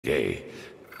¿Qué?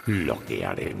 Lo que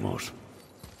haremos.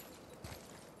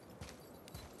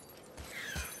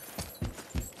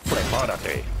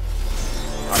 ¡Prepárate!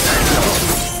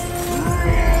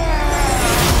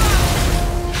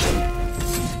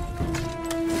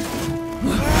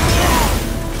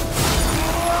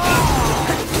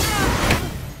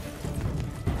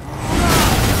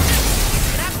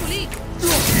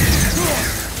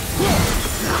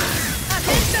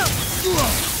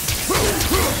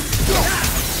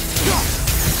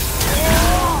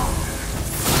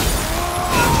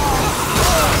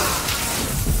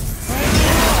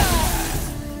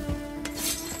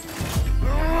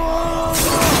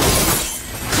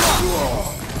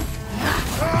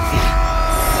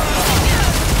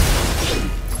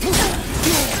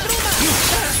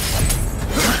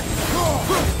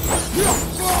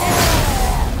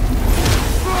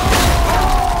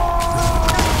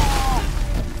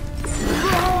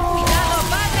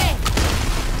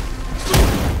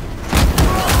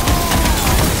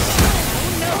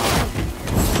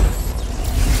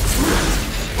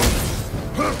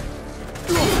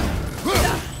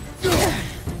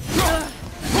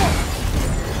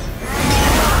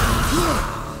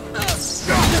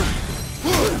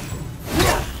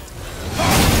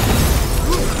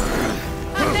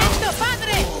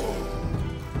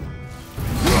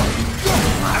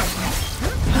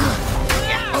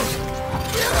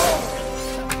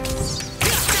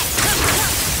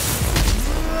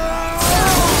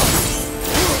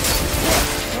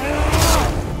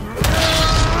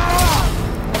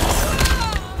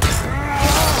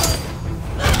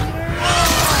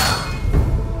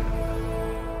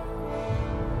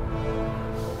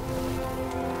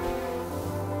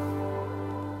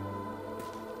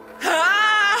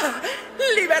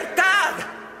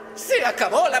 ¡Se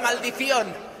acabó la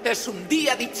maldición! ¡Es un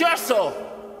día dichoso!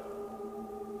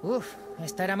 Uf,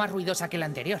 esta era más ruidosa que la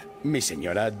anterior. Mi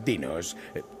señora, dinos,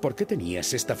 ¿por qué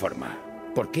tenías esta forma?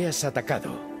 ¿Por qué has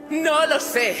atacado? ¡No lo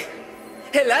sé!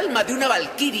 El alma de una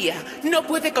valquiria no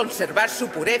puede conservar su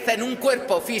pureza en un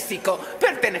cuerpo físico.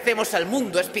 Pertenecemos al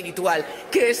mundo espiritual,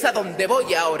 que es a donde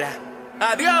voy ahora.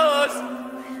 ¡Adiós!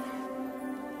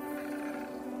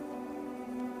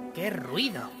 ¡Qué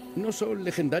ruido! No son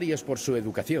legendarias por su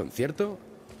educación, ¿cierto?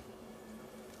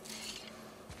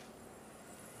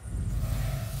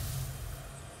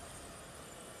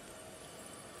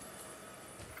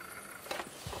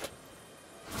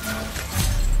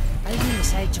 Alguien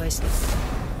les ha hecho esto.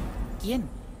 ¿Quién?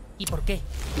 ¿Y por qué?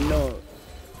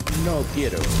 No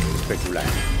quiero especular.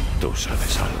 ¿Tú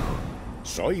sabes algo?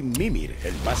 Soy Mimir,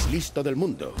 el más listo del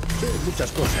mundo. Sé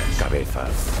muchas cosas. Cabeza.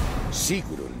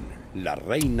 Sigrun, la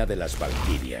reina de las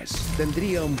valquirias,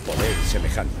 tendría un poder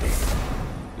semejante.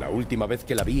 La última vez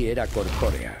que la vi era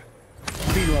corpórea.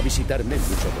 Vino a visitarme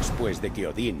mucho después de que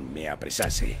Odín me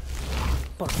apresase.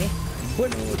 ¿Por qué?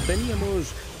 Bueno,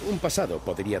 teníamos un pasado,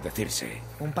 podría decirse.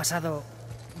 ¿Un pasado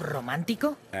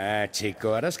romántico? Ah,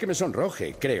 chico, harás que me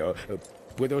sonroje, creo.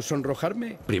 ¿Puedo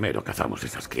sonrojarme? Primero cazamos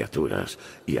esas criaturas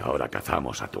y ahora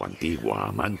cazamos a tu antigua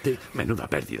amante. Menuda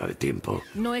pérdida de tiempo.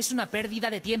 No es una pérdida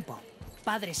de tiempo.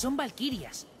 Padre, son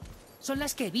valquirias. Son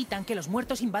las que evitan que los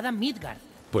muertos invadan Midgard.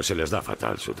 Pues se les da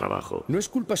fatal su trabajo. No es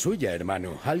culpa suya,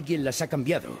 hermano. Alguien las ha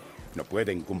cambiado. No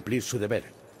pueden cumplir su deber.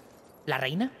 ¿La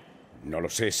reina? No lo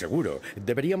sé, seguro.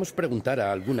 Deberíamos preguntar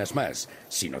a algunas más,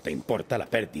 si no te importa la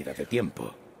pérdida de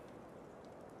tiempo.